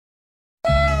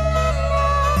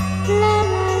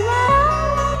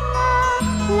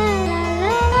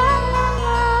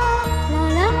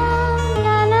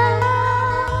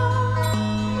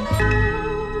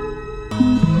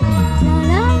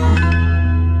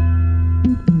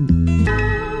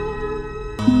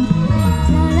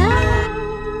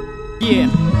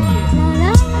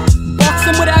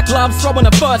love throwing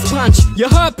a first punch. You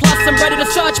heard plus I'm ready to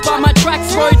search, but my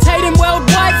tracks rotating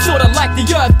worldwide, sorta like the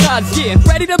earth does, yeah.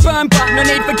 Ready to burn, but no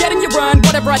need for getting your earn.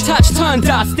 Whatever I touch turn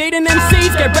dust. Eating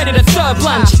MCs, get ready to serve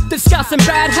lunch. Discussing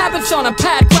bad habits on a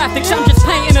pad, graphics, I'm just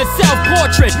painting a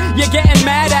self-portrait. You're getting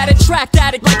mad at it, tracked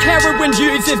addict like heroin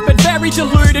users, but very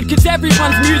deluded, cause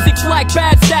everyone's music's like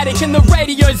bad static and the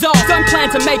radio's off. Don't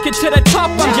plan to make it to the top,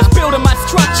 I'm just building my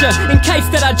structure in case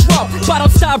that I drop, but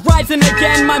I'll start rising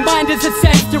again. My mind is a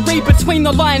sense to read between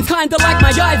the lines, kinda like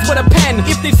my eyes with a pen.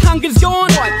 If this hunger's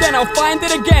gone, then I'll find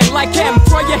it again. Like M,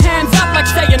 throw your hands up like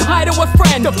saying hi to a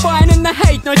friend. Defining the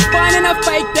hate, no spine in a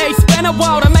fake. They spend a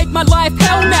while to make my life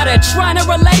hell, now they're trying to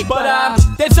relate. But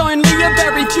there's only a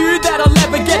very few that'll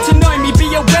ever get to know me. Be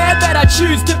aware that I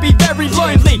choose to be very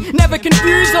lonely. Never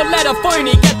confuse or let a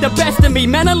phony get the best of me.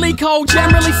 Mentally cold,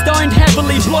 generally stoned,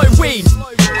 heavily blow weed.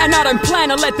 And I don't plan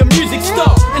to let the music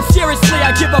stop. And seriously,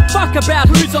 I give a fuck about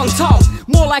who's on top,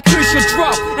 more like who should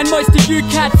drop. And most of you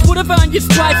cats would have earned your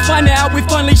stripes by now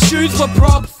if only shoes were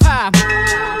props.